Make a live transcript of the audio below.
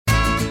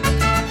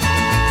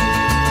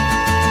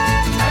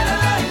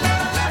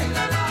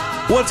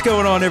What's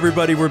going on,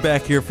 everybody? We're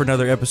back here for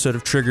another episode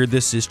of Triggered.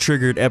 This is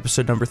Triggered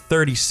episode number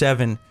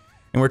 37,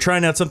 and we're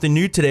trying out something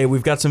new today.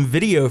 We've got some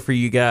video for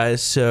you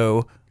guys,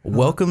 so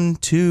welcome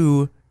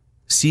to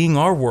seeing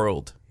our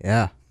world.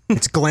 Yeah.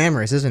 It's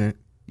glamorous, isn't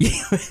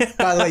it?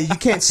 By the way, you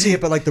can't see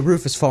it, but like the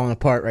roof is falling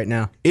apart right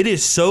now. It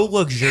is so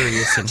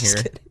luxurious in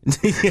here.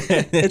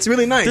 It's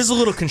really nice. There's a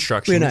little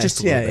construction. Really nice. Just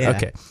a little bit. Yeah.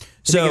 Okay.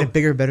 So So, it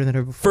bigger, better than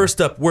ever before.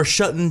 first up, we're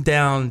shutting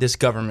down this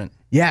government,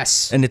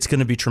 Yes. and it's going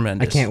to be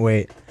tremendous. I can't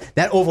wait.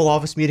 That Oval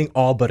Office meeting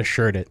all but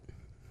assured it.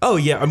 Oh,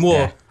 yeah.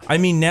 I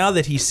mean, now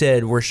that he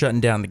said we're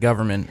shutting down the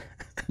government,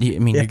 you're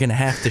going to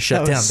have to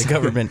shut That down was the so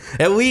government,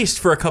 at least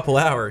for a couple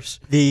hours.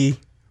 We're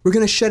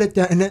going to shut it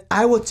down, and then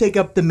I will take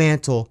up the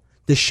mantle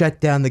to shut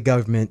down the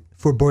government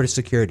for border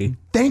security.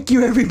 Thank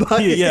you,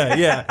 everybody.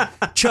 Yeah.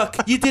 Chuck,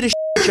 you did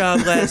a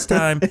job last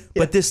time,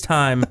 but this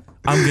time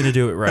I'm going to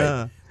do it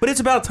right. But it's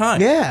about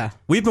time. Yeah.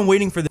 We've been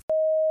waiting for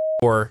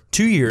for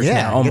 2 years now,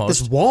 Get almost.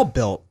 this wall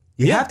built.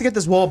 You Yeah. have to get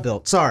this wall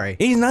built. Sorry.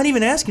 He's not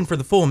even asking for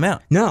the full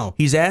amount. No.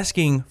 He's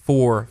asking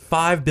for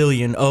 $5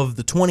 billion of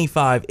the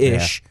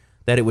 25-ish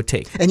that it would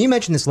take. And you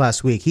mentioned this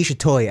last week. He should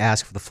totally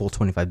ask for the full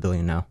 $25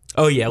 billion now.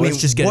 Oh, yeah. Let's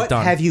just get it done.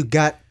 What have you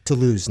got to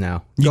lose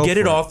now? You Go get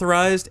it for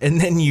authorized,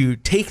 and then you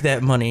take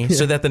that money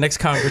so that the next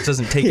Congress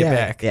doesn't take it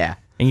back. Yeah.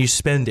 And you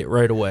spend it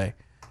right away.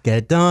 Get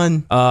it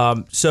done.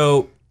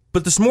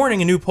 But this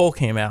morning a new poll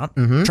came out,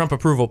 Trump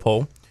approval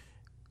poll.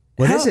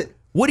 What is it?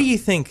 What do you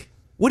think?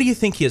 What do you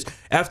think he is?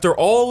 After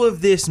all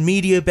of this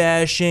media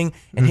bashing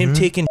and him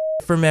taking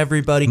from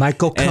everybody,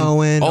 Michael and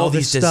Cohen, all all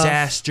these this stuff.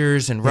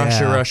 disasters and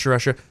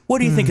Russia, what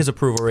do you think his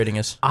approval rating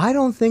is? I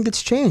don't think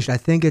it's changed. I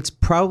think it's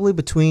probably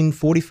between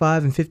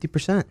 45 and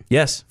 50%.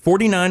 Yes,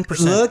 49%,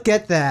 Look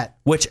at that.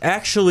 which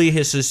actually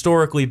is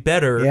historically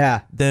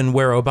better than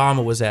where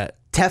Obama was at.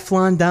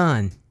 Teflon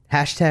Don.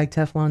 Hashtag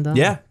Teflon Don.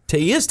 Yeah,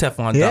 he is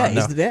Teflon Yeah, Don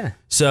now. yeah.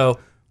 So,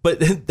 but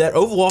that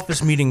Oval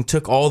Office meeting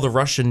took all the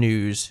Russia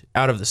news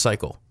out of the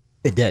cycle,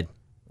 It did.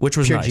 which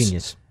was Pure nice.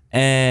 genius.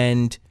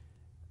 And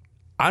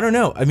I don't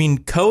know. I mean,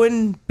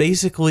 Cohen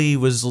basically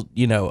was,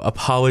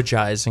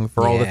 apologizing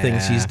for all the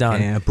things he's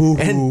done. Yeah,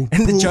 boo-hoo,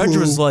 and the judge boo-hoo.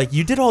 was like,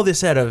 you did all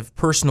this out of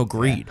personal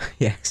greed.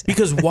 Yeah, exactly.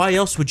 Because why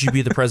else would you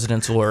be the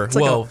president's lawyer?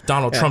 Well,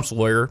 Donald Trump's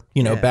lawyer,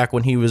 back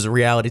when he was a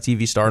reality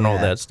TV star and all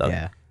that stuff.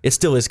 yeah. It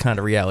still is kind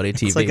of reality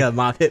TV. It's like a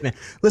mob hitman.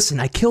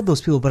 Listen, I killed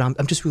those people, but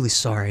I'm just really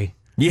sorry.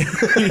 yeah.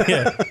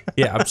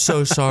 I'm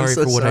so sorry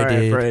So for what I sorry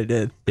did. for what I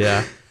did.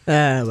 Yeah.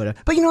 Whatever.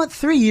 But you know what?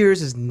 3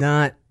 years is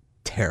not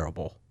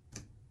terrible.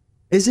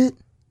 Is it?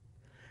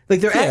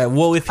 Like they're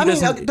well, if he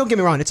doesn't, don't get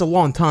me wrong, it's a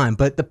long time,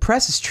 but the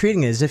press is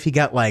treating it as if he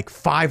got like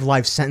 5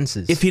 life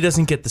sentences. if he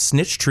doesn't get the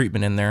snitch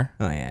treatment in there,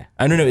 oh yeah.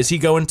 I don't know. Is he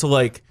going to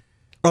like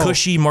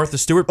cushy Martha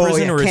Stewart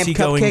prison, or is Camp he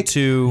going Cupcake?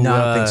 to? No,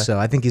 I don't think so.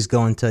 I think he's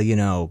going to,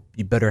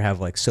 you better have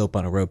like soap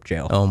on a rope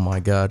jail. Oh my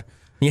God.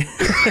 Yeah.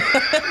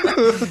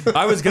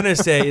 I was gonna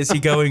say, is he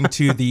going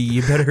to the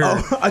you better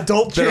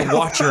Adult jail. better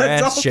watch your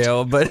ass Adult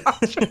jail? But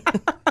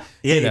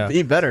Yeah,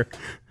 he better.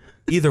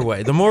 either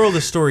way, the moral of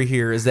the story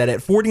here is that at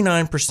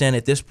 49%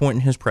 at this point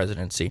in his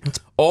presidency,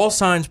 all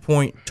signs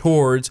point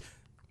towards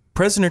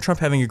President Trump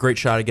having a great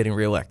shot at getting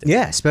reelected.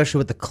 Yeah, especially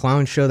with the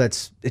clown show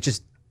that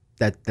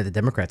the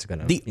Democrats are going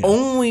to The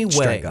only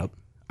strike way, up.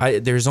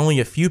 there's only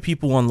a few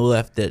people on the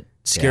left that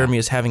scare me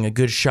as having a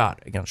good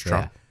shot against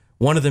Trump.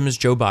 One of them is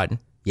Joe Biden.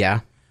 Yeah.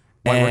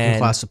 White working And-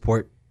 class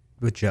support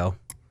with Joe.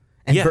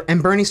 And, Yeah.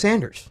 and Bernie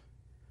Sanders.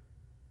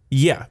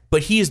 Yeah,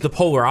 but he is the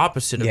polar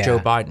opposite of Joe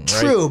Biden, right?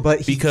 True,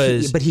 but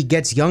because he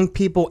gets young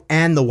people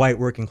and the white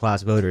working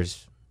class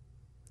voters.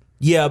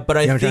 yeah, but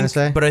know what I'm trying to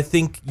say? I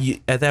think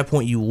at that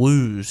point you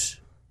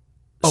lose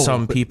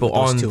some with people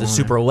those on two the on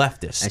super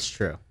leftists. That's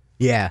true.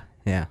 Yeah.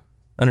 I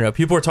don't know.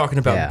 People are talking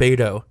about Yeah.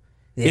 Beto.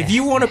 Yeah. If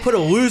you want to put a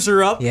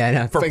loser up Yeah, I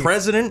know. for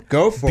president,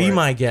 Go for be it.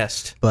 my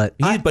guest. But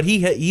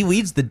he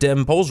leads the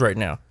Dem polls right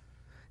now.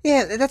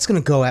 Yeah, that's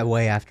going to go that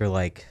way after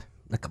like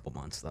a couple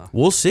months though.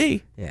 We'll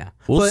see. Yeah.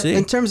 We'll but see.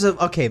 in terms of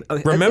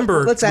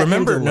Remember, let's add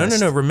him to the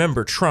list.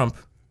 Remember, Trump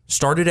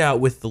started out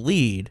with the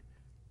lead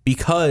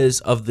because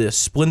of the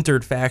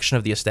splintered faction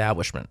of the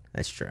establishment.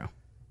 That's true.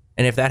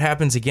 And if that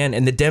happens again,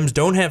 and the Dems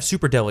don't have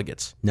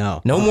superdelegates,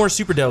 No more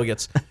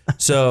superdelegates.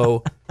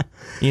 So,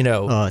 it's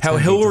how gonna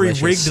be Hillary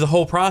delicious. rigged the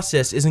whole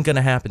process isn't going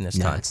to happen this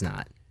No, time. it's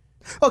not.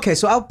 Okay,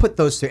 so I'll put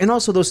those three. And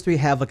also those three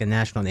have like a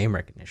national name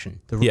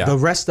recognition. The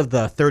rest of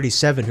the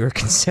 37 who are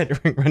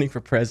considering running for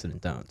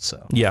president don't,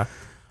 so. Yeah.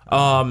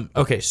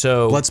 Okay,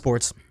 so Blood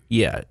sports.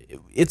 yeah,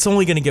 it's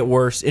only going to get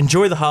worse.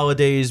 Enjoy the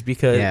holidays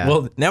because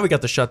Yeah. now we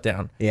got the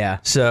shutdown. Yeah.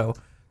 So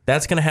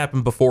that's going to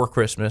happen before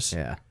Christmas.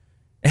 Yeah.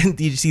 And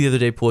did you see the other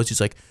day, Pelosi's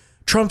like,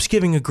 Trump's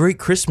giving a great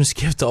Christmas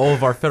gift to all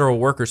of our federal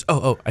workers.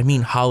 I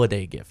mean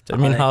holiday gift.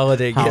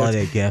 Holiday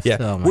gift. Yeah,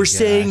 Oh my we're gosh.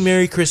 saying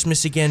Merry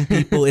Christmas again,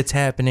 people. It's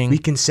happening. We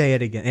can say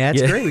it again. Yeah,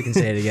 it's great. We can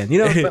say it again.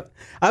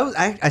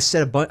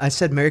 But I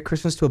said Merry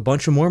Christmas to a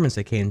bunch of Mormons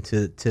that came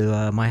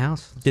to my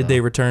house. Did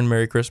they return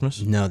Merry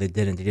Christmas? No, they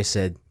didn't. They just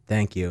said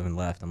thank you and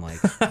left. I'm like,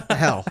 what the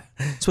hell?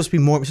 It's supposed to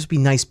be more. It's supposed to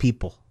be nice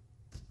people.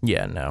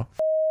 Yeah, no.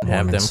 Have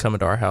them Mormons. come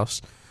to our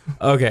house.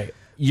 Okay.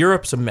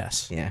 Europe's a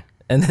mess. Yeah.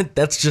 And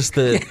that's just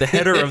the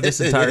header of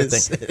this entire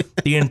thing.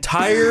 The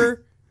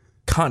entire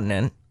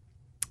continent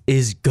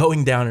is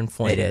going down in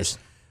flames. It is.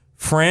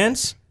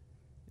 France,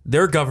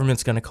 their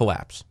government's going to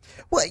collapse.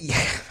 Well,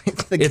 yeah.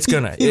 It's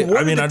gonna.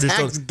 I just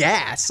don't.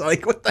 Gas.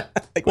 Like what the?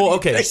 Like, Well,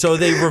 okay. So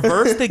they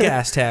reversed the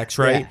gas tax,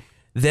 right? Yeah.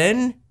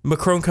 Then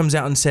Macron comes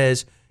out and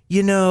says,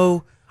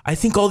 I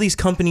think all these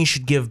companies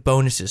should give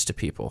bonuses to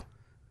people.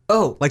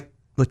 Oh, like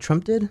what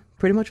Trump did,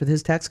 pretty much with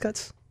his tax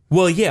cuts.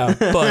 Well, yeah,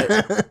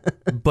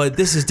 but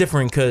this is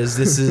different because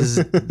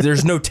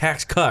there's no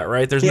tax cut,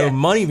 right? There's no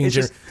money being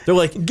generated. They're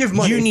like, give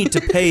money. You need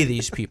to pay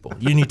these people.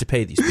 You need to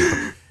pay these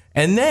people.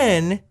 And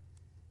then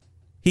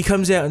he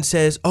comes out and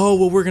says, oh,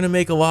 well, we're going to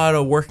make a lot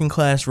of working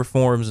class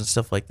reforms and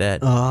stuff like that.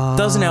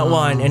 Doesn't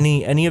outline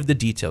any of the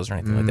details or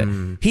anything like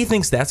that. He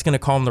thinks that's going to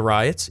calm the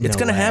riots. It's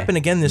going to happen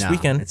again this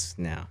weekend.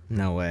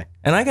 No way.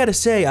 And I got to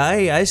say,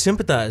 I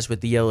sympathize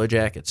with the Yellow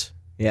Jackets.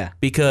 Yeah.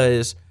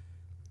 Because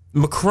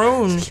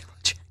Macron...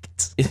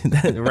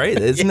 right?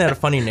 Isn't that a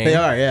funny name? They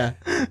are, yeah.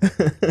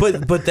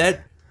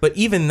 but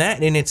even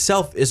that in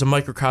itself is a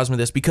microcosm of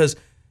this, because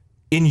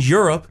in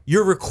Europe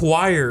you're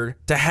required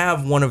to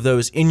have one of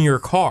those in your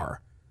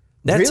car.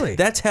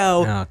 That's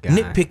how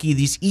nitpicky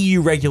these EU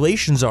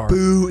regulations are.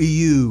 Boo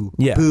EU.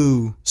 Yeah.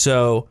 Boo.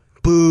 So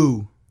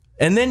boo.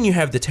 And then you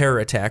have the terror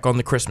attack on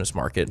the Christmas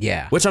market.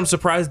 Yeah. Which I'm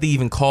surprised they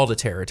even called a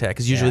terror attack,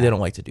 because usually they don't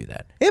like to do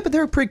that. Yeah, but they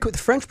were pretty quick. The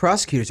French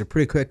prosecutors are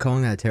pretty quick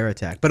calling that a terror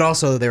attack. But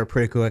also they were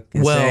pretty quick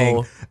in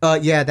saying,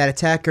 that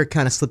attacker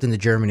kind of slipped into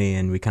Germany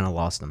and we kind of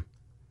lost them.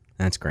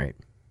 That's great.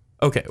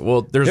 Okay,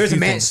 well, there's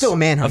still a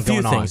manhunt going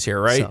on. A few things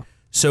here, right?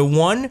 So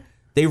one,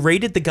 they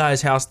raided the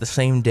guy's house the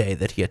same day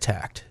that he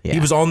attacked. Yeah. He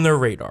was on their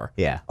radar.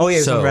 Yeah. Oh, yeah, he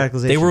was on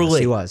radicalization. They were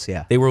late. He was,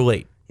 yeah. They were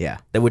late. Yeah.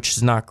 Which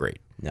is not great.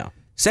 No.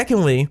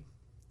 Secondly,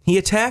 he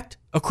attacked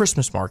a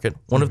Christmas market,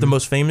 one of the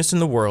most famous in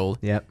the world,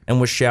 and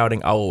was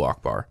shouting Allahu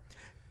Akbar.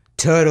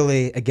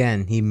 Totally.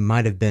 Again, he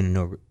might have been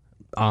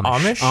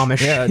Amish.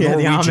 Amish? Yeah,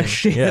 Norwegian. The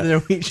Amish. Yeah, the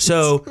Norwegians.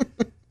 So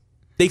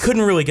they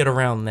couldn't really get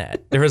around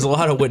that. There was a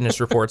lot of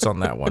witness reports on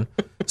that one.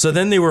 So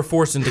then they were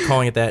forced into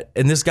calling it that,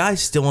 and this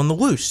guy's still on the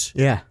loose.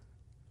 Yeah.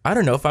 I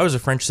don't know. If I was a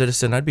French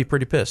citizen, I'd be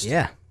pretty pissed.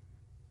 Yeah.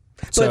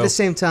 But at the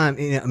same time,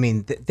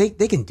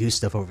 they can do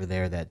stuff over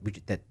there that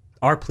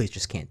our police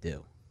just can't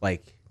do.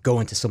 Like go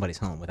into somebody's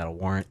home without a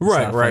warrant.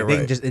 Right.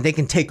 They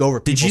can take over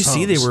people's homes. Did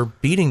you see they were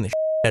beating the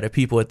out of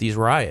people at these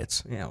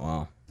riots? Yeah,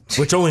 well.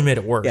 Which only made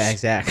it worse. Yeah,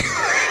 exactly.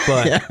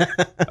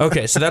 But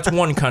okay, so that's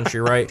one country,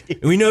 right?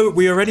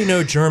 We already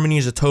know Germany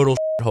is a total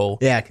hole.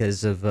 Yeah,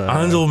 because of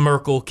Angela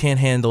Merkel can't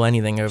handle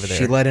anything over there.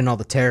 She let in all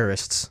the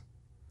terrorists.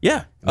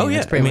 Yeah.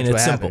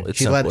 It's simple. It's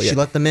she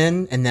let them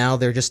in, and now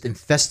they're just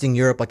infesting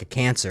Europe like a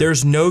cancer.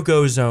 There's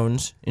no-go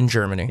zones in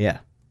Germany. Yeah.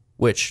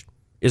 Which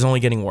is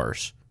only getting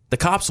worse. The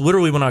cops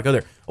literally will not go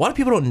there. A lot of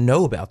people don't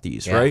know about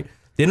these, right?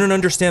 They don't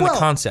understand the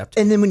concept.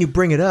 And then when you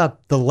bring it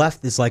up, the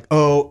left is like,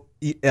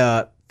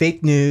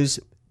 fake news,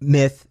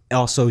 myth,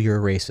 also you're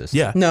a racist.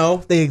 Yeah.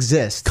 No, they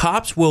exist.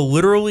 Cops will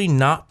literally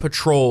not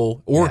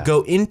patrol or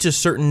go into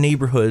certain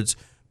neighborhoods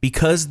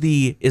because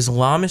the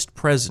Islamist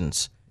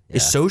presence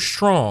is so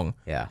strong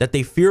that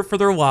they fear for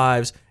their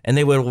lives, and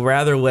they would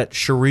rather let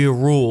Sharia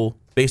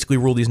basically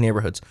rule these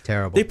neighborhoods.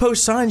 Terrible. They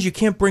post signs you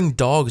can't bring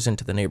dogs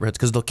into the neighborhoods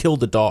because they'll kill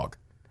the dog.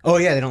 Oh,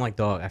 yeah, they don't like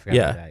dog. I forgot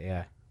about that,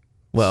 yeah.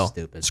 Well,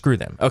 stupid. Screw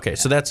them. Okay,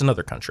 so that's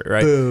another country,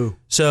 right? Boo.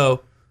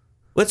 So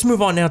let's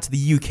move on now to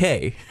the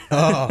UK.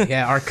 Oh,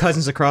 yeah, our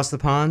cousins across the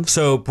pond.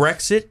 So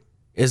Brexit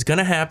is going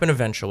to happen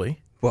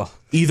eventually. Well,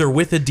 either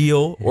with a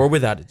deal or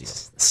without a deal.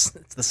 It's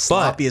the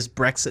sloppiest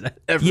Brexit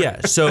ever. Yeah,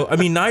 so,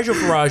 Nigel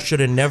Farage should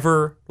have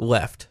never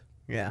left.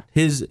 Yeah.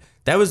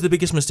 That was the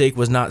biggest mistake,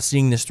 was not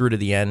seeing this through to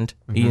the end.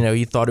 Mm-hmm.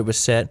 He thought it was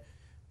set,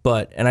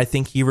 and I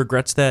think he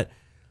regrets that.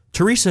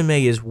 Theresa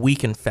May is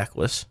weak and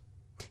feckless.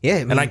 Yeah,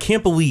 and I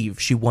can't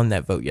believe she won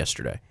that vote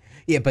yesterday.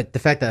 Yeah, but the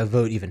fact that a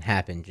vote even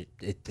happened,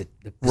 the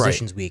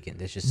position's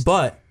weakened. It's just.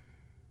 But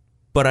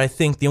I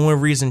think the only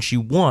reason she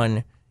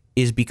won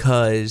is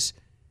because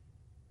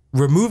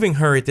removing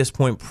her at this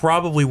point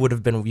probably would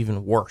have been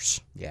even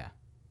worse. Yeah.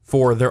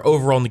 For their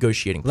overall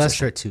negotiating position.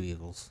 Lesser of two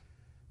evils.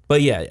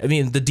 But yeah,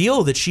 the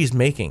deal that she's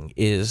making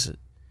is,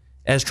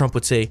 as Trump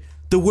would say,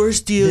 the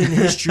worst deal in the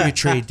history of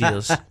trade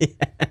deals.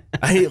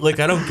 I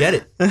don't get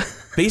it.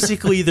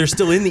 Basically, they're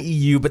still in the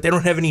EU, but they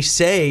don't have any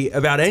say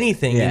about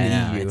anything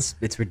in the EU.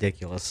 It's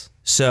ridiculous.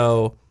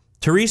 So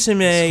Theresa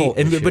May,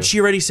 but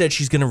she already said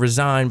she's going to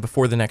resign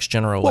before the next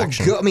general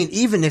election.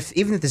 Even if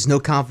this no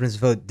confidence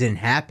vote didn't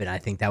happen, I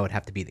think that would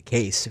have to be the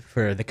case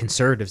for the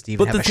Conservatives to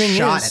even have a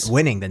shot at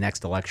winning the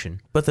next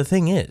election. But the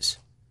thing is,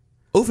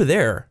 over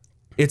there,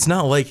 it's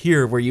not like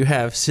here where you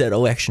have set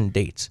election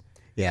dates.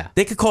 Yeah.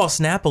 They could call a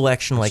snap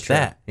election like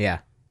that. Yeah.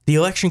 The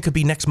election could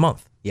be next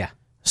month. Yeah.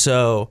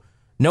 So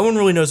no one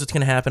really knows what's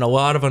going to happen. A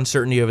lot of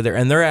uncertainty over there.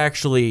 And they're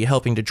actually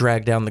helping to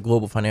drag down the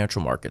global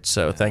financial markets.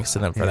 So thanks to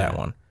them for that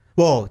one.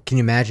 Well, can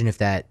you imagine if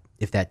that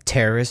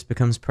terrorist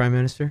becomes prime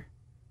minister?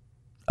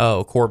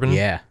 Oh, Corbyn?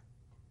 Yeah.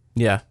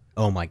 Yeah.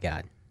 Oh, my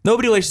God.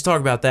 Nobody likes to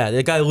talk about that.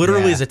 The guy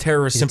literally is a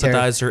terrorist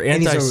sympathizer,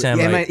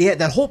 anti-Semite. Yeah,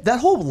 that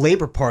whole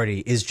Labor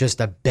Party is just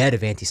a bed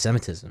of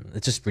anti-Semitism.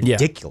 It's just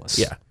ridiculous.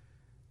 Yeah.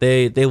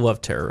 They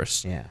love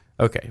terrorists. Yeah.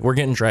 Okay, we're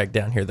getting dragged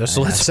down here though.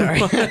 So let's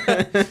sorry.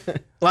 A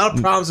lot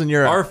of problems in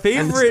Europe. Our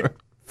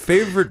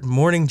favorite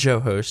Morning Joe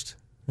host,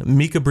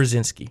 Mika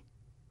Brzezinski.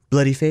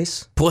 Bloody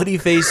face. Bloody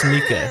face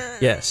Mika.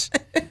 Yes.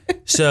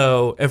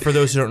 So, and for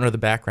those who don't know the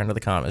background of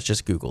the comments,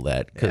 just Google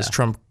that because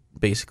Trump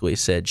basically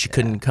said she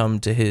couldn't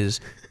come to his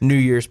New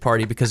Year's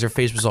party because her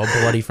face was all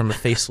bloody from a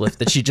facelift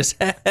that she just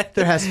had.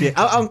 There has to be.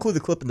 I'll include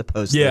the clip in the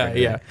post.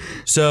 Yeah.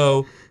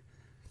 So,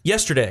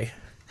 yesterday,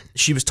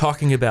 she was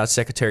talking about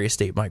Secretary of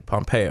State Mike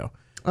Pompeo.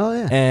 Oh,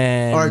 yeah.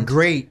 And our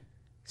great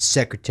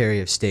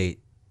Secretary of State.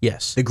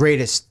 Yes. The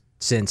greatest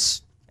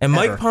since And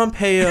ever. Mike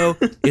Pompeo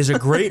is a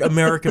great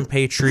American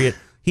patriot.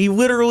 He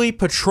literally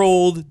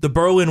patrolled the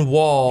Berlin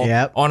Wall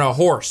on a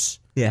horse.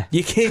 Yeah.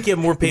 You can't get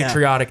more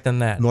patriotic than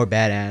that. More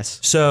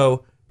badass.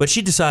 So, but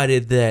she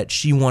decided that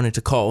she wanted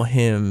to call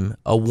him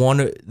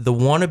the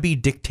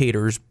wannabe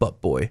dictator's butt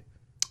boy,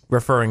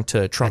 referring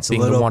to Trump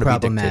being the wannabe dictator. That's a little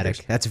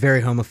problematic. That's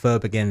very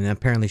homophobic, and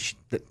apparently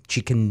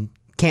she can't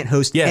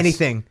host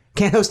anything.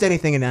 Can't host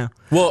anything now.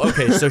 Well,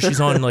 okay, so she's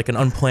on like an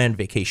unplanned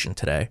vacation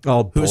today.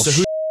 Oh, bullshit. So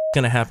who's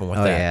going to happen with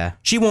that? Yeah.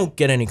 She won't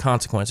get any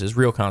consequences,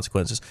 real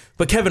consequences.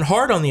 But Kevin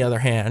Hart, on the other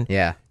hand,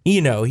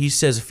 he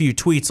says a few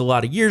tweets a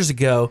lot of years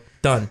ago,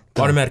 done.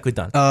 Automatically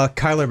done.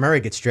 Kyler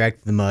Murray gets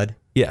dragged through the mud.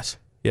 Yes.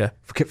 Yeah.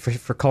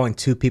 For calling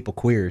two people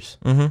queers.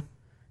 Mm-hmm.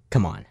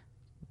 Come on.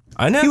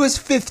 I know. He was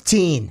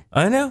 15.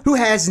 I know. Who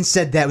hasn't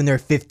said that when they're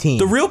 15?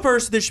 The real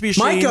person that should be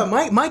ashamed.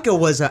 Micah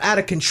was out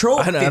of control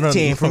at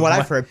 15, from what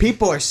I've heard.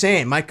 People are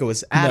saying Micah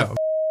was out of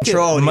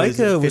control.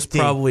 Micah was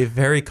probably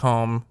very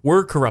calm.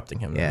 We're corrupting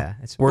him. Yeah.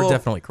 We're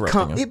definitely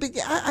corrupting him.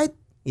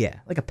 Yeah,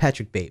 like a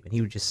Patrick Bateman.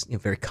 He would just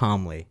very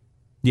calmly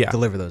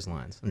deliver those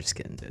lines. I'm just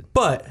kidding, dude.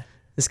 But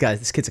this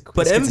kid's a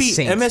But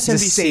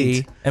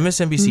MSNBC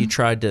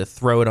tried to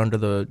throw it under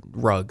the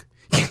rug,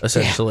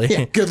 essentially.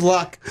 Yeah, good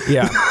luck.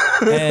 Yeah.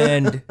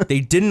 And they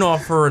didn't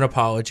offer an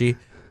apology.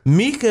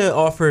 Mika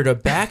offered a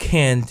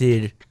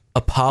backhanded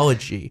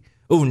apology.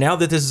 Oh, now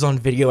that this is on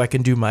video, I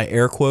can do my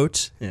air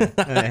quotes. Yeah.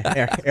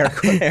 Air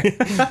quotes.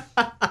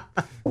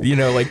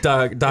 Like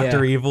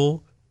Dr.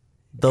 Evil.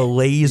 The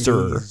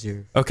laser.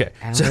 Okay.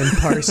 Alan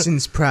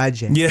Parsons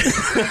Project. Yeah.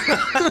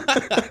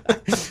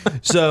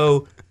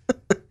 So,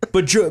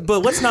 but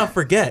let's not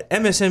forget,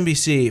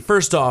 MSNBC,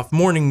 first off,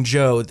 Morning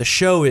Joe, the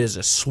show is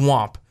a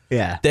swamp.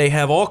 Yeah. They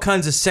have all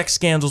kinds of sex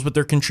scandals with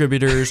their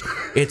contributors.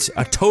 It's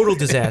a total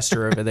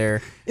disaster over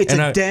there. It's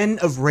a den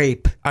of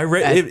rape. I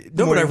read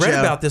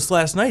about this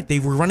last night. They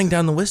were running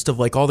down the list of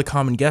like all the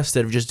common guests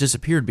that have just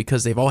disappeared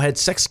because they've all had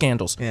sex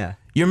scandals. Yeah.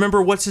 You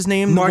remember what's his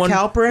name? Mark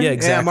Halperin? Yeah,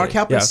 exactly. Yeah, Mark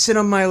Halperin. Sit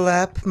on my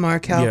lap,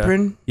 Mark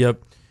Halperin. Yeah.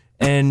 Yep.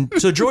 And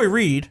so Joy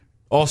Reid,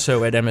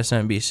 also at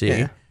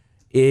MSNBC,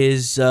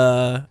 is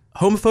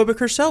homophobic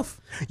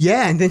herself.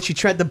 Yeah, and then she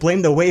tried to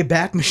blame the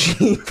Wayback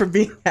Machine for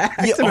being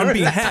hacked. Yeah, on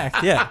being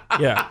hacked. Yeah.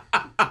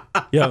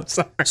 Yeah.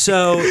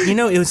 So,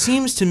 it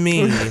seems to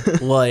me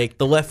like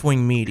the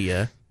left-wing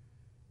media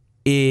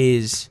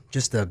is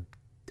just a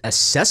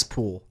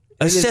cesspool.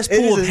 A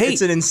cesspool of hate.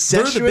 It's an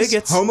incestuous,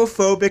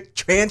 homophobic,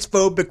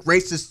 transphobic,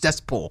 racist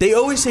cesspool. They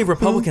always say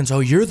Republicans,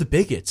 you're the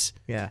bigots.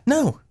 Yeah.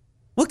 No.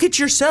 Look at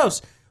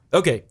yourselves.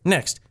 Okay,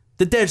 next.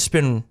 The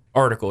Deadspin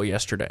article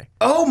yesterday.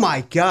 Oh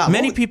my God.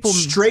 Many people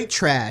straight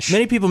trash.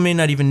 Many people may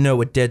not even know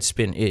what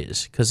Deadspin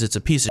is because it's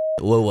a piece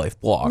of low-life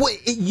blog. Well,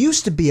 it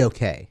used to be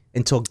okay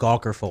until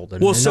Gawker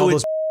folded. Well, and so all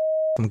those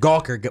from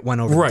Gawker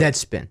went over to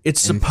Deadspin.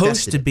 It's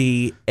supposed to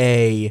be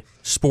a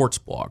sports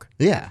blog.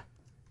 Yeah.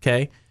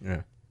 Okay?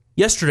 Yeah.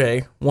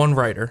 Yesterday, one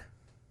writer,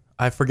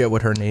 I forget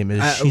what her name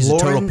is. She's a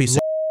total piece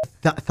of...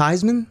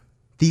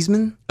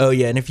 Thiesman? Oh,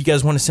 yeah. And if you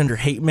guys want to send her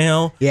hate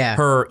mail,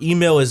 her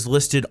email is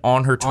listed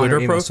on her Twitter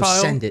profile.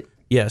 So send it.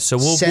 Yeah, so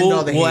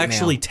we'll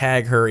actually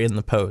tag her in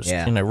the post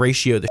and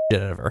ratio the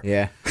shit out of her.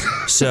 Yeah.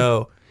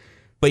 So,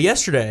 but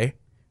yesterday,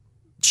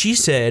 she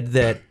said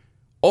that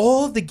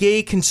all the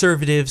gay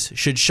conservatives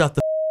should shut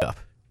the up.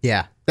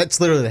 Yeah, that's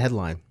literally the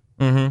headline.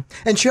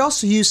 Mm-hmm. And she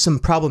also used some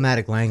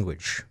problematic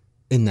language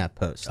in that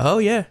post. Oh,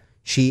 yeah.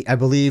 I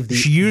believe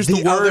she used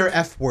the other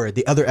F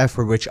word,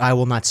 which I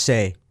will not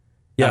say.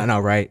 Yeah. I know,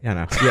 right? I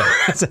know. Yeah.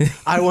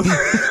 I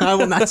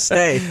will not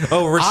say.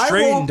 Oh,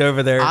 restrained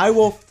over there. I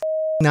will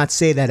not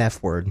say that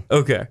F word.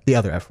 Okay. The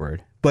other F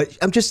word. But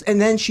and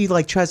then she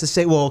tries to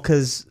say, well,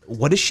 because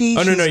what is she?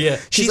 Oh, no,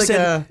 yeah. She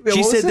said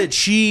that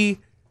she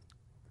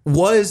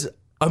was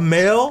a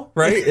male,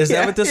 right? Is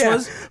that what this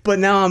was? But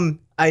now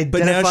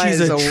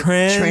she's a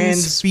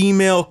trans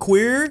female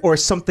queer? Or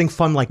something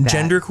fun like that.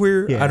 Gender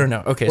queer? Yeah. I don't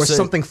know. Okay. Or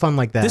something fun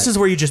like that. This is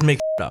where you just make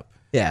up.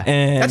 Yeah.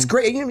 And that's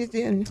great.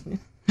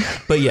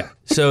 But yeah,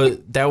 so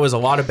that was a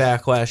lot of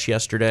backlash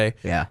yesterday.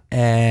 Yeah.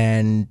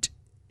 And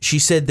she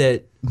said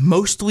that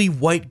mostly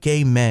white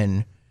gay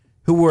men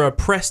who were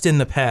oppressed in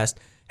the past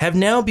have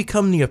now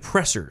become the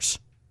oppressors.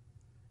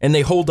 And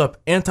they hold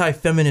up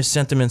anti-feminist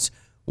sentiments,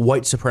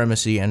 white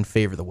supremacy, and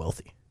favor the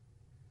wealthy.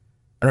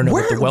 I don't know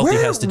what the wealthy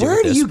has to do with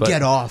this. Where do you but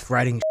get off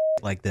writing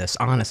like this?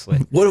 Honestly,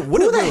 What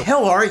who the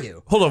hell are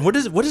you? Hold on. What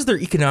does their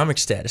economic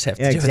status have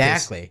to do with this?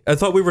 Exactly. I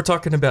thought we were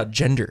talking about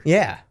gender.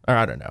 Yeah. Or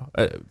I don't know.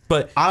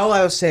 But all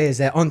I will say is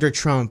that under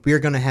Trump, we're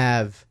gonna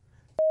have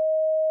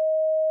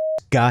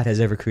God has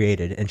ever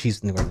created, and she's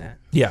ignoring that.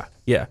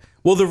 yeah.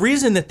 Well, the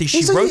reason that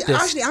she wrote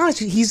this, actually,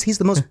 honestly, he's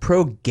the most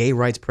pro-gay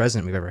rights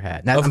president we've ever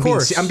had. Now, Of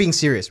course. I'm being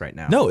serious right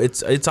now. no,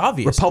 it's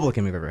obvious.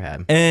 Republican we've ever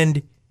had.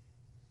 And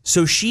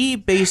so she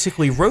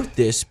basically wrote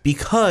this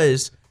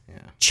because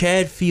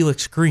Chad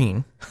Felix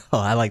Green Oh,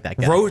 I like that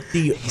guy. wrote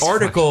the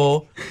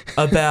article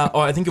about,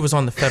 I think it was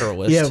on the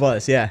Federalist. Yeah, it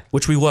was. Yeah.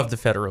 Which we love the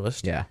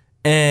Federalist. Yeah.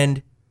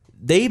 And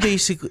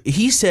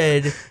he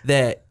said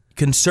that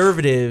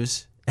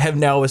conservatives have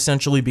now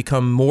essentially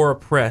become more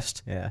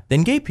oppressed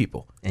than gay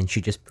people. And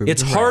she just proved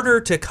It's it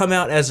harder to come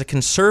out as a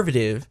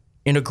conservative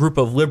in a group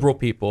of liberal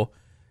people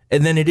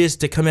and than it is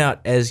to come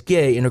out as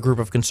gay in a group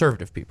of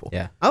conservative people.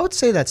 Yeah. I would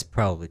say that's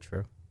probably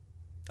true.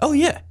 Oh,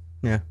 yeah.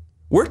 Yeah.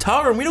 We're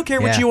tolerant. We don't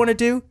care what you want to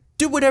do.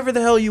 Do whatever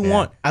the hell you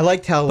want. I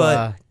liked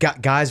how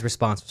Guy's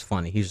response was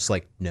funny. He was just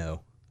like,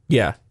 no.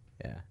 Yeah.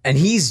 Yeah. And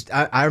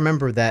I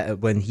remember that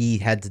when he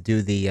had to do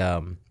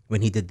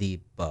when he did the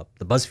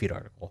BuzzFeed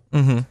article.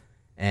 Mm-hmm.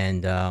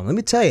 And let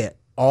me tell you,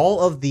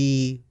 all of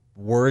the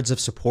words of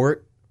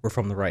support were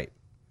from the right.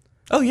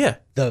 Oh, yeah.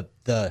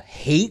 The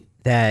hate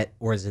that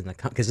was in the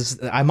because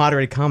I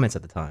moderated comments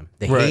at the time.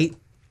 The hate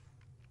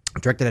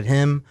directed at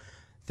him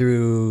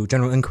through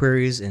general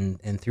inquiries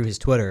and through his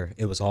Twitter,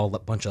 it was all a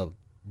bunch of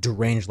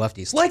deranged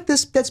lefties like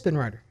this Deadspin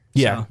writer.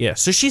 Yeah, yeah.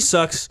 So she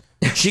sucks.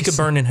 She could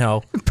burn in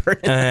hell.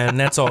 And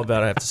that's all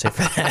about I have to say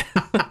for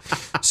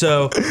that.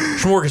 So,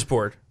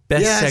 Smorgasbord,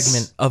 best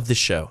segment of the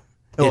show.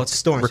 Oh, it's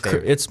Storm's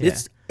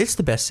favorite. It's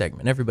the best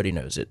segment. Everybody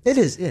knows it. It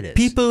is.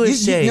 People are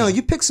saying...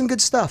 you pick some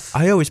good stuff.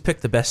 I always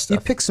pick the best stuff.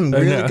 You pick some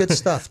really good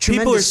stuff.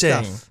 People are Tremendous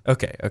saying... stuff.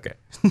 Okay.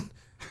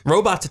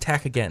 Robots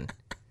attack again.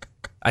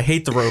 I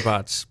hate the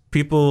robots.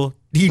 People,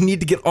 you need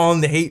to get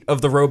on the hate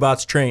of the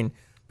robots train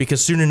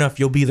because soon enough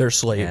you'll be their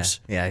slaves.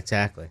 Yeah,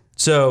 exactly.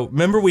 So,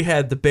 remember we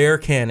had the bear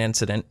can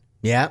incident.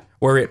 Yeah.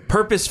 Where it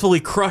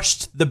purposefully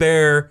crushed the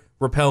bear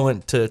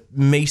repellent to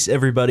mace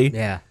everybody.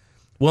 Yeah.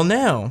 Well,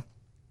 now,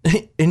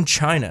 in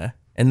China,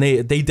 and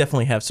they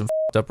definitely have some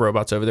up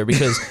robots over there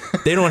because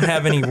they don't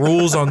have any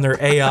rules on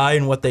their AI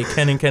and what they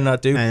can and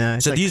cannot do.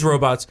 So these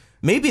robots,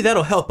 maybe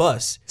that'll help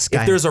us.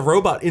 If there's a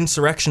robot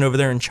insurrection over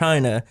there in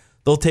China,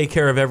 they'll take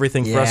care of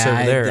everything for us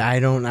over there. I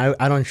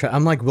don't trust.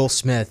 I'm like Will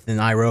Smith in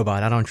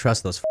iRobot. I don't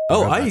trust those.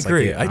 I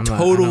agree. I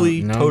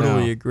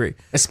totally agree.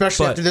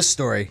 Especially after this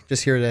story.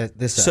 Just hear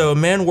this. So a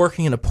man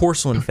working in a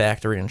porcelain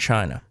factory in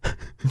China.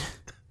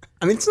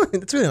 I mean,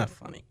 it's really not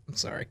funny. I'm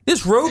sorry.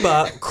 This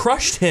robot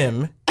crushed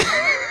him.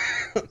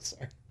 I'm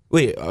sorry.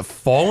 Wait, a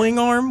falling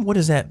arm? What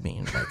does that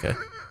mean, Micah?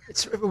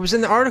 It was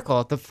in the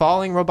article. The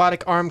falling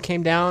robotic arm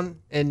came down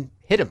and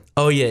hit him.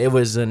 Oh, yeah, it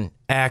was an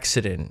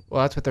accident.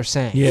 Well, that's what they're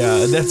saying.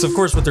 Yeah, that's of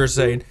course what they're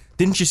saying.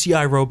 Didn't you see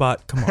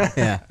iRobot? Come on.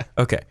 Yeah.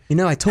 Okay. You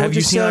know, I told you so. Have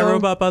you seen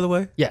iRobot, by the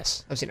way?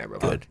 Yes, I've seen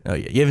iRobot. Good. Oh,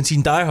 yeah. You haven't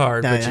seen Die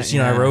Hard, but you've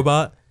seen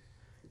iRobot?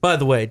 By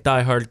the way,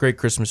 Die Hard, great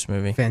Christmas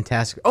movie.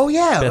 Fantastic. Oh,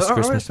 yeah. Best Are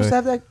we Christmas supposed to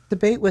have that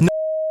debate with... No,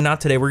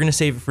 not today. We're going to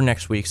save it for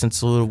next week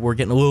since we're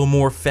getting a little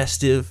more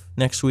festive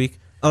next week.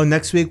 Oh,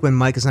 next week when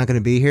Mike is not going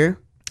to be here?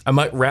 I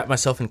might wrap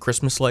myself in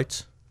Christmas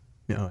lights.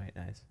 No,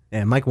 nice.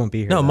 Yeah, Mike won't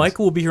be here. No, Mike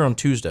will be here on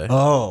Tuesday.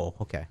 Oh,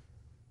 okay.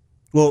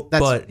 Well,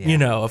 you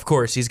know, of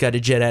course, he's got to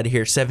jet out of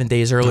here 7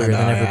 days earlier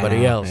than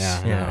everybody else.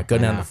 Go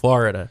down to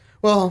Florida.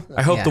 Well,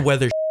 I hope the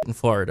weather's in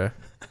Florida.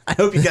 I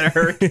hope you got a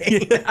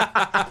hurricane.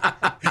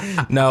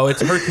 No,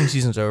 it's hurricane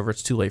season's over.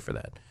 It's too late for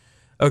that.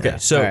 Okay,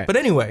 but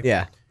anyway,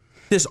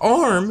 this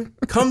arm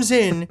comes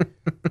in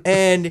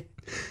and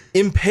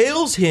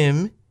impales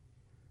him,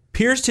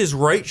 pierced his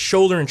right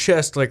shoulder and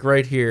chest, like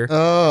right here.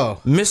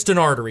 Oh. Missed an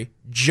artery.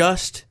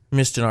 Just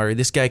missed an artery.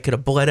 This guy could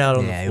have bled out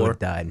on the floor. Yeah, he would have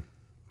died.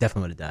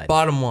 Definitely would have died.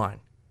 Bottom line,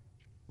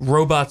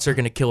 robots are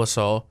going to kill us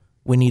all.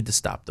 We need to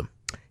stop them.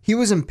 He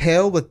was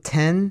impaled with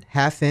 10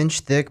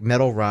 half-inch thick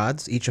metal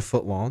rods, each a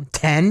foot long.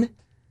 10?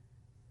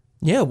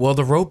 Yeah, well,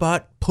 the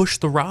robot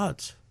pushed the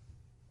rods.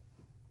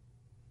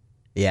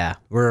 Yeah,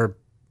 no good.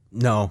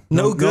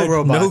 No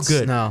robots. No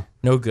good.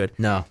 No good.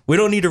 No. We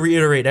don't need to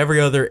reiterate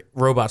every other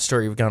robot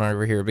story we've gone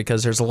over here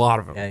because there's a lot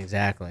of them. Yeah,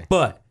 exactly.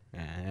 But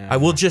I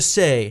will just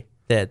say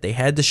that they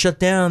had to shut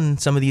down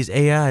some of these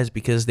AIs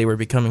because they were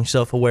becoming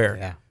self-aware.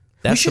 Yeah.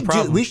 That's the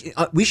problem.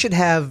 We should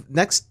have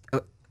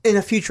in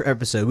a future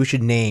episode, we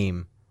should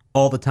name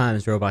all the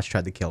times robots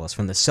tried to kill us,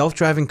 from the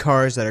self-driving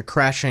cars that are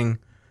crashing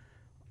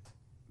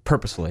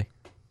purposefully.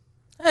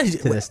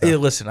 Hey,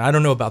 listen, I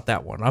don't know about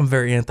that one. I'm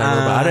very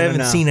anti-robot. I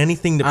haven't seen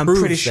anything to prove that. I'm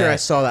pretty sure I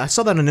saw that. I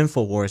saw that on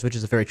InfoWars, which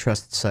is a very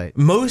trusted site.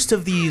 Most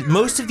of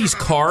these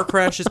car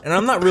crashes, and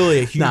I'm not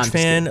really a huge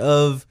fan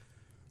of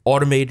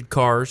automated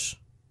cars.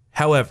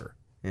 However,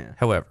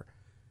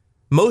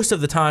 most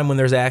of the time when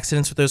there's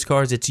accidents with those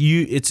cars, it's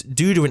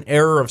due to an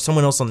error of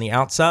someone else on the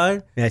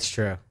outside. That's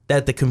true.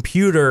 That the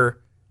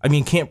computer,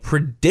 can't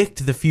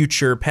predict the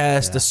future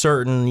past a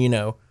certain,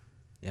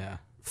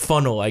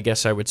 funnel, I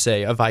guess I would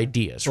say, of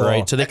ideas, Well,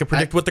 right? So they can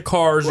predict what the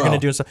cars are going to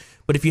do and stuff.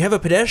 But if you have a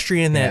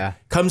pedestrian that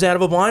comes out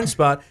of a blind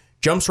spot,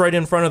 jumps right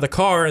in front of the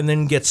car, and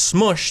then gets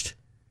smushed.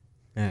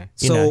 Yeah.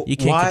 You So know, you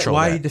can't control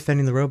why are that. you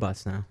defending the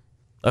robots now?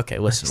 Okay,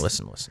 listen.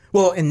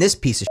 Well, in this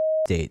piece of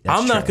state,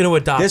 that's I'm not true. going to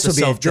adopt This the will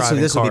be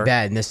self-driving this will car. be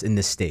bad in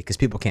this state because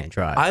people can't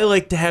drive. I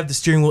like to have the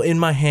steering wheel in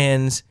my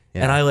hands,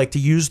 and I like to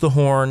use the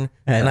horn,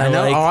 and I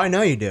know. like I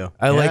know you do.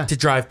 I like to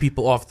drive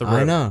people off the road.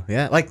 I know.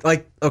 Yeah. Like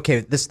okay.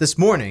 This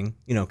morning,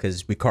 you know,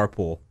 because we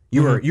carpool.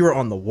 You were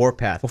on the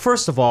warpath. Well,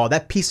 first of all,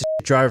 that piece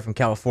of driver from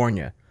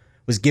California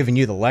was giving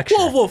you the lecture.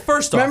 Well,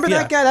 first off, remember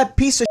that guy? That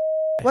piece of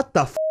what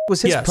the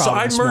was his Yeah, so problem?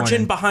 I this merge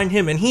in morning? behind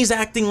him, and he's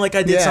acting like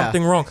I did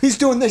something wrong. He's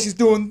doing this. He's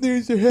doing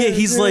this. Yeah,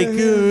 He's like,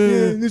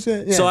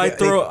 so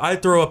I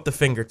throw up the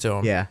finger to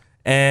him. Yeah.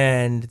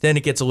 And then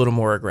it gets a little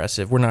more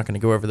aggressive. We're not going to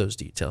go over those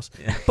details,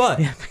 but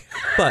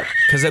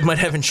because it might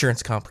have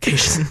insurance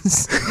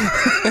complications.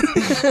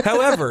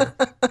 However,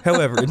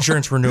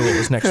 insurance renewal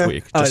is next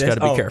week. Just got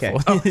to be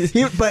careful. Okay.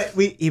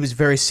 He was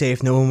very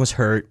safe. No one was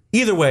hurt.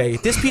 Either way,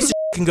 this piece of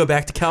can go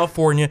back to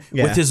California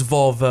with his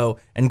Volvo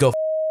and go.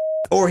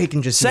 Or he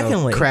can just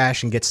Secondly,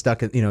 crash and get stuck.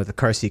 The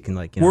car seat can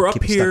we're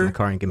keep up him here. stuck in the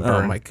car and get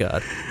burned. Oh my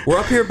god, we're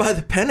up here by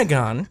the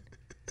Pentagon.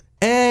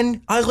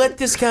 And I let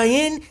this guy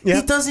in. Yeah.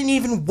 He doesn't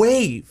even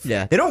wave.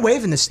 Yeah, they don't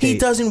wave in the state. He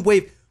doesn't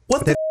wave.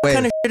 What the wave.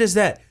 kind of shit is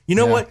that? You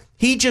know what?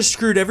 He just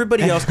screwed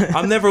everybody else.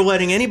 I'm never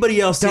letting anybody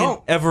else in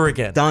ever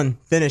again. Done.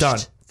 Finished. Done.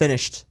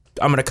 Finished.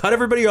 I'm going to cut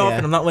everybody off, Yeah.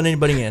 and I'm not letting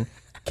anybody in.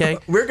 Okay?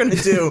 We're gonna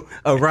do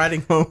a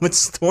riding home with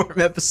Storm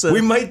episode. We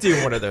might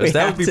do one of those.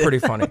 That would be pretty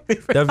funny.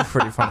 That would be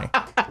pretty funny.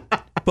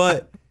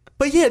 But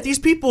yeah, these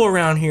people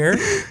around here.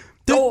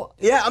 Oh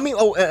yeah, I mean,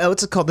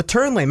 what's it called? The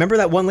turn lane. Remember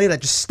that one lady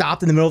that just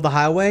stopped in the middle of the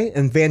highway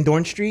in Van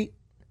Dorn Street?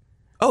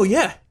 Oh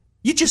yeah,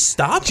 you just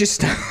stopped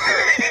Just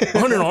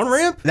on an on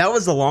ramp. that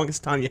was the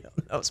longest time you.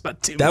 That was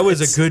about 2 minutes. That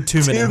was a good 2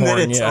 minute 2 horn.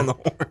 minutes Yeah, on the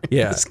horn.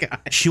 yeah. This guy.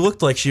 She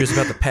looked like she was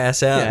about to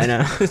pass out.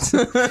 Yeah,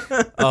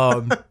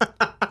 I know.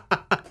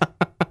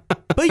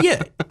 But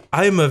yeah,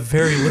 I am a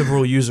very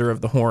liberal user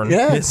of the horn.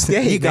 Yeah,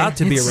 You got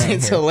to be around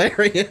It's here.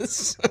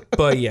 hilarious.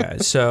 But yeah,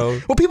 so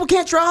Well, people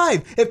can't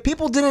drive. If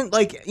people didn't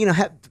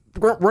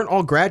weren't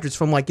all graduates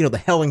from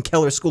the Helen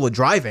Keller School of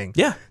Driving.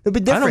 yeah, It'd be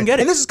I different. don't get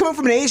it. And this is coming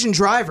from an Asian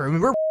driver. I mean,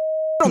 we're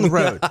on the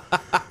road.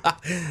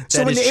 So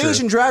That when is the true.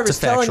 Asian driver It's is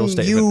a factual telling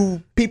statement.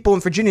 you people in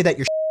Virginia that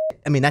you're,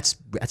 I mean, that's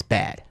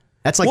bad.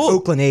 That's like Well,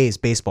 Oakland A's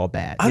baseball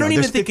bad. I don't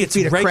even think it's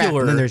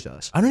regular. And then there's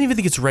us. I don't even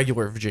think it's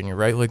regular Virginia,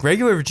 right? Like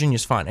regular Virginia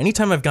is fine.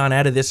 Anytime I've gone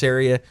out of this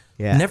area,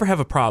 Yeah. never have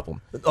a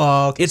problem.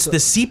 Oh, okay. It's the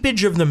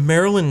seepage of the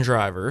Maryland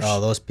drivers,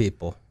 those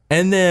people.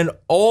 and then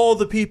all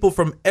the people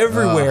from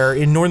everywhere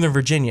in Northern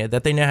Virginia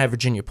that they now have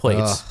Virginia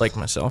plates, like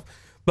myself.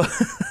 But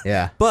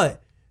Yeah.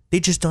 but they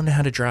just don't know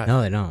how to drive.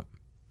 No, they don't.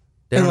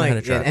 They don't And know how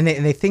like, to drive. and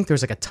they think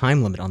there's like a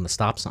time limit on the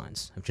stop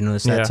signs. Have you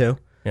noticed that too?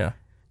 Yeah.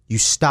 You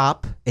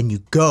stop and you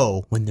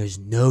go when there's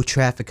no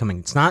traffic coming.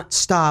 It's not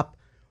stop.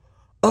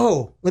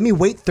 Oh, let me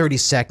wait 30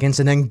 seconds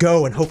and then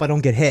go and hope I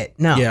don't get hit.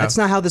 No, Yeah. that's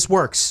not how this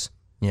works.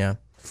 Yeah.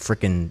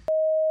 Freaking.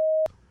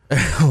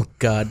 Oh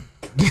God.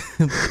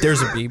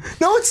 There's a beep.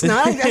 No, it's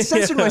not. I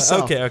censored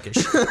myself. Okay.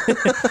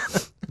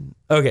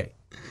 Okay.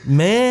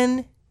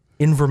 Man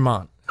in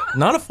Vermont.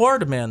 Not a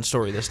Florida man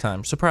story this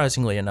time,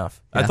 surprisingly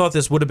enough. I thought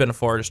this would have been a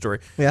Florida story.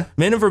 Yeah.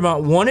 Man in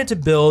Vermont wanted to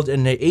build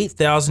an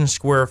 8,000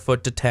 square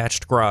foot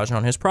detached garage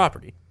on his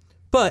property,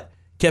 but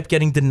kept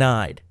getting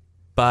denied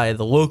by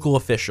the local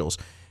officials.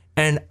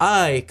 And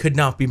I could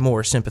not be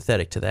more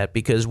sympathetic to that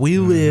because we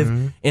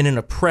live in an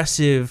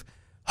oppressive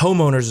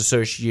homeowners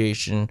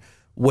association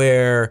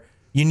where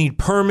you need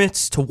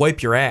permits to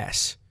wipe your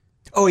ass.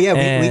 Oh, yeah. We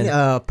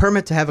And-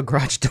 permit to have a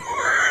garage door.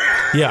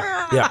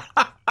 Yeah.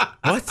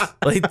 What?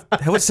 Like,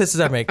 what sense does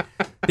that make?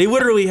 They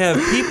literally have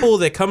people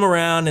that come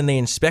around and they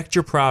inspect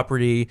your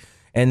property,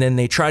 and then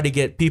they try to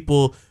get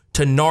people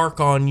to narc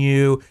on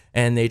you,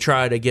 and they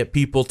try to get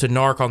people to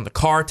narc on the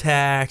car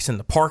tax, and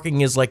the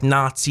parking is like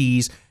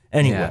Nazis.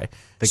 Anyway,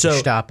 The so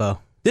Gestapo.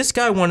 this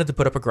guy wanted to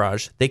put up a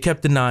garage. They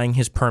kept denying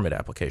his permit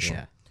application.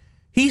 Yeah.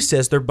 He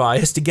says they're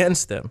biased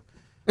against them.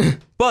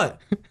 But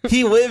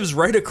he lives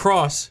right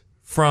across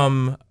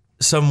from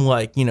some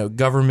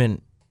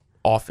government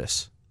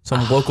office,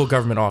 some local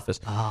government office.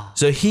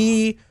 So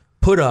he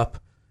put up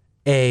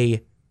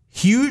a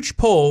huge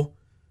pole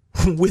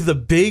with a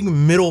big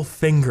middle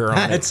finger on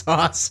it, That's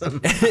awesome.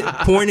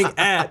 pointing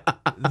at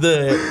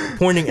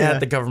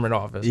the government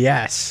office.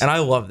 Yes. And I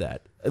love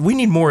that. We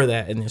need more of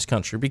that in this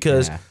country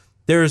because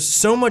there's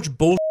so much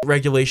bullshit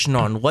regulation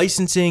on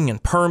licensing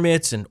and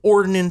permits and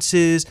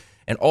ordinances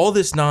and all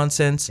this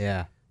nonsense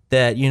Yeah.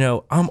 that,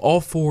 I'm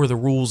all for the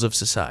rules of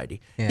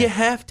society. You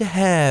have to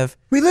have...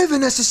 We live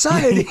in a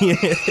society.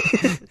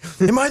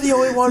 Am I the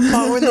only one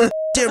following the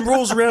damn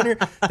rules around here?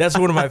 That's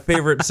one of my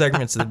favorite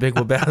segments of The Big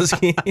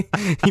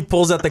Lebowski. He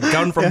pulls out the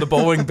gun from the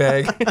bowling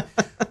bag.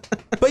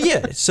 But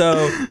yeah,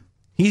 so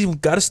he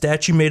got a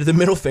statue made of the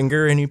middle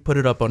finger and he put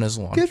it up on his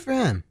lawn. Good for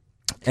him.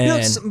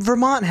 And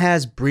Vermont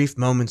has brief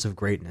moments of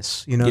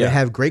greatness. Yeah. They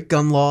have great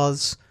gun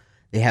laws.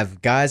 They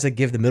have guys that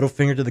give the middle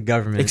finger to the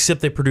government.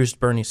 Except they produced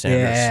Bernie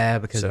Sanders. Yeah,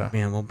 because So.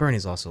 well,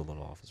 Bernie's also a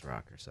little off his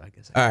rocker, so I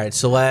guess. All right,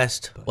 so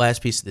last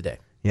piece of the day.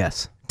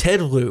 Yes.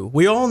 Ted Lieu.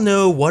 We all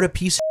know what a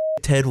piece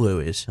of Ted Lieu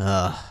is.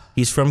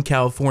 He's from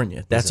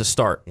California. That's a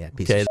start. Yeah,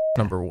 piece okay, of that's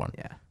number one.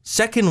 Yeah.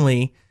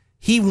 Secondly,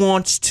 he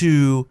wants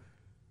to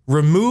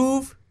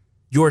remove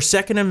your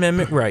Second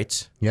Amendment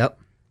rights Yep.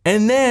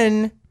 and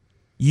then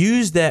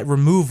use that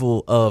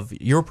removal of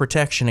your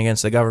protection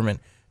against the government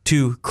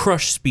to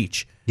crush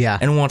speech. Yeah.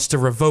 And wants to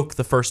revoke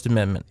the First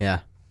Amendment.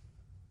 Yeah.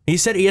 He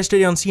said it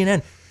yesterday on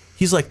CNN.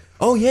 He's like,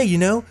 oh, yeah, you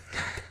know,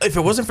 if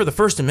it wasn't for the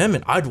First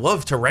Amendment, I'd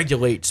love to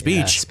regulate speech.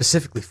 Yeah,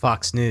 specifically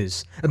Fox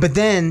News. But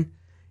then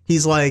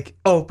he's like,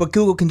 oh, but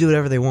Google can do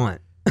whatever they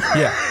want.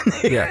 Yeah,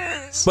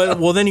 yeah. But,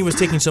 well, then he was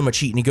taking so much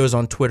heat, and he goes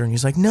on Twitter, and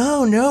he's like,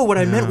 no, what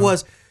I meant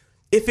was,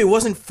 if it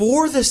wasn't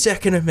for the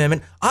Second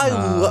Amendment, I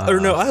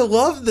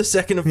love the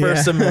Second and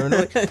First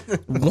Amendment. Like,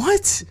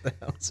 what?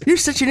 You're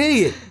such an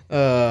idiot.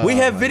 We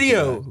have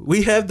video.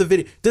 We have the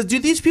video. Do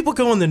these people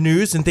go on the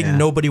news and think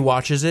nobody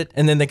watches it,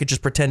 and then they could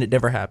just pretend it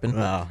never happened?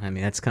 Well, I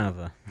mean, that's kind of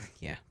a,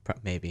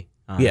 maybe.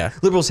 Yeah.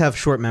 Liberals have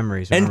short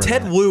memories. And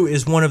Ted that. Lieu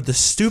is one of the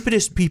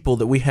stupidest people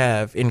that we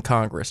have in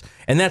Congress.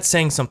 And that's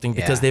saying something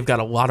because they've got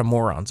a lot of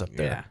morons up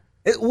there.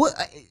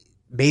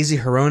 Mazie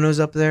Hirono's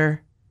up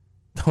there.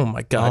 Oh,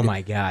 my God. Oh,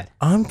 my God.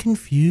 I'm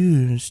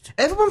confused.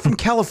 Everyone from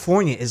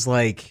California is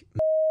like,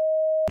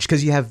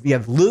 because you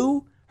have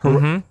Lieu,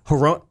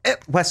 Hirono,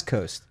 West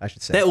Coast, I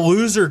should say. That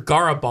loser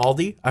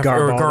Garibaldi, or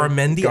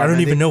Garamendi, I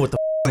don't even know what the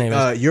name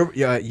is.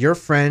 Your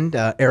friend,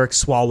 Eric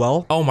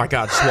Swalwell. Oh, my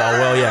God,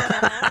 Swalwell,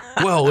 yeah.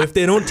 Well, if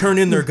they don't turn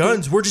in their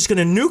guns, we're just going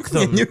to nuke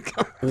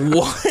them.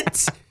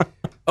 What?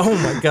 Oh,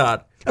 my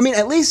God. I mean,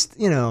 at least,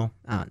 I don't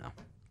know.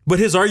 But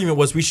his argument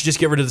was we should just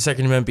get rid of the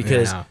Second Amendment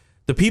because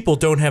the people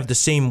don't have the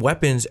same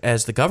weapons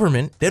as the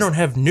government. They don't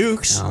have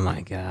nukes. Oh,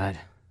 my God.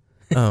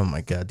 Oh,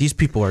 my God. These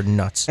people are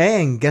nuts.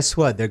 And guess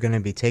what? They're going to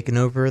be taking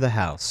over the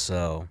House,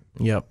 so.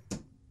 Yep.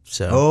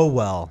 So. Oh,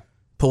 well.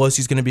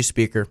 Pelosi's going to be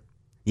Speaker.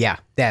 Yeah,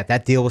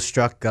 that deal was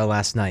struck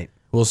last night.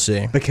 We'll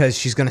see. Because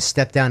she's going to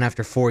step down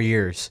after 4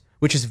 years,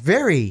 which is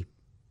very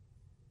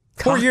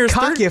 4 years.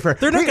 cocky of her.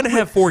 They're not going to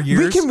have 4 years.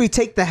 We can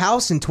retake the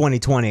House in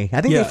 2020.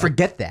 I think they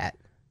forget that.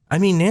 I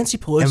mean, Nancy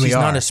Pelosi's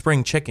not a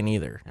spring chicken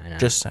either.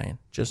 Just saying.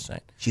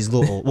 She's a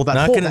little. Well,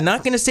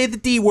 not gonna say the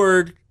D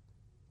word,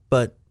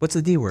 but what's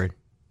the D word?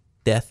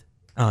 Death.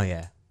 Oh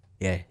yeah.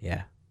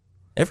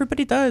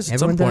 Everybody dies.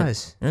 Everyone at some point.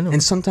 dies, I know.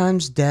 and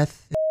sometimes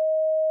death.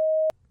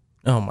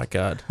 Oh my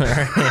God! All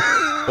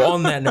right. Well,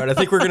 on that note, I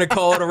think we're gonna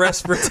call it a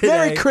rest for today.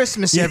 Merry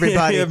Christmas,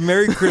 everybody. Yeah,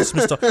 Merry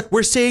Christmas.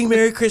 We're saying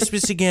Merry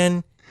Christmas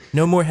again.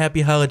 No more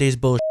Happy Holidays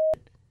bullshit.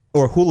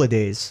 Or hula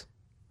days.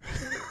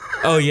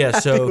 Oh yeah,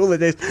 so hula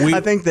days.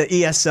 I think the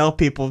ESL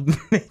people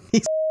made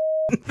these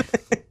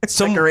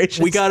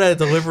decorations. We got a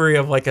delivery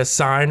of like a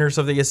sign or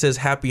something that says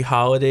Happy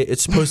Holiday.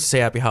 It's supposed to say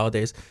Happy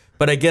Holidays,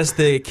 but I guess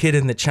the kid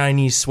in the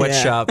Chinese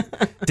sweatshop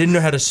didn't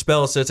know how to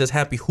spell, so it says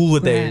Happy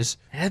Hula Days.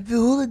 Happy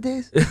Hula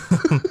Days.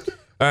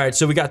 All right,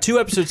 so we got 2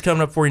 episodes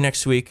coming up for you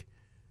next week.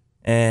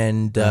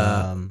 And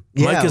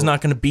Mike is not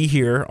going to be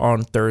here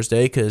on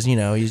Thursday because,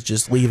 he's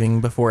just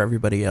leaving before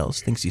everybody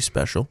else thinks he's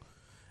special.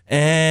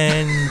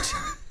 And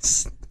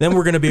then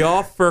we're going to be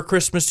off for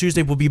Christmas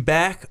Tuesday. We'll be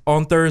back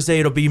on Thursday.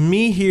 It'll be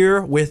me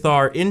here with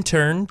our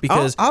intern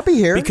because I'll be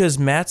here because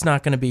Matt's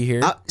not going to be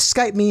here.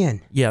 Skype me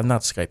in. Yeah, I'm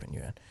not Skyping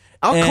you in.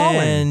 I'll call in.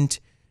 And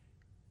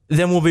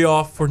then we'll be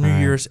off for New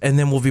Year's, and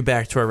then we'll be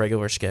back to our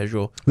regular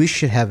schedule. We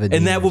should have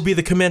and that will be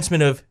the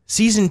commencement of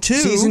season 2.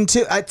 Season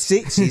 2.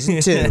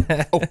 Season 2.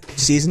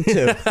 Season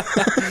 2.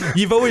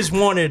 You've always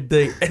wanted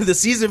the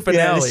season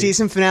finale. Yeah, the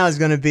season finale is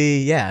going to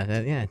be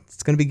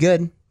it's going to be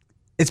good.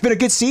 It's been a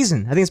good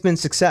season. I think it's been a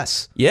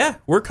success. Yeah,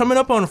 we're coming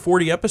up on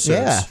 40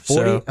 episodes.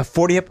 Yeah,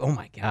 40. Oh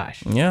my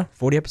gosh. Yeah,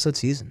 40 episode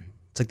season.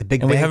 It's like the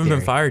Big Bang Bang we haven't Theory.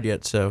 been fired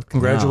yet, so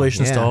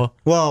congratulations to all.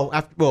 Well,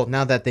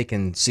 now that they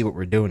can see what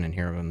we're doing in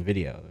here on the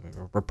video,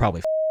 we're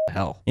probably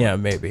hell. Yeah,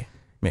 maybe.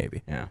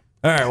 Yeah.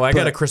 All right. Well, I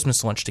got a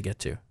Christmas lunch to get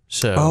to.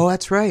 So. Oh,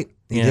 that's right.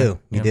 You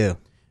do.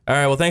 All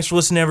right. Well, thanks for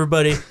listening,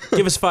 everybody.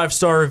 Give us a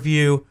 5-star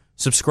review.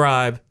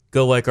 Subscribe.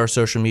 Go like our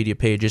social media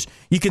pages.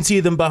 You can see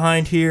them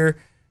behind here.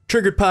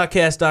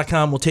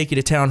 TriggeredPodcast.com will take you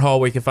to Town Hall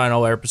where you can find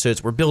all our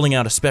episodes. We're building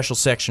out a special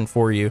section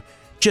for you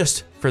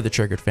just for the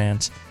Triggered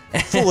fans.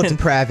 Full of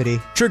depravity.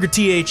 Triggered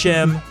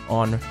THM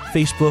on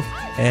Facebook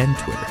and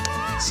Twitter.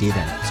 See you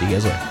then. See you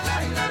guys later.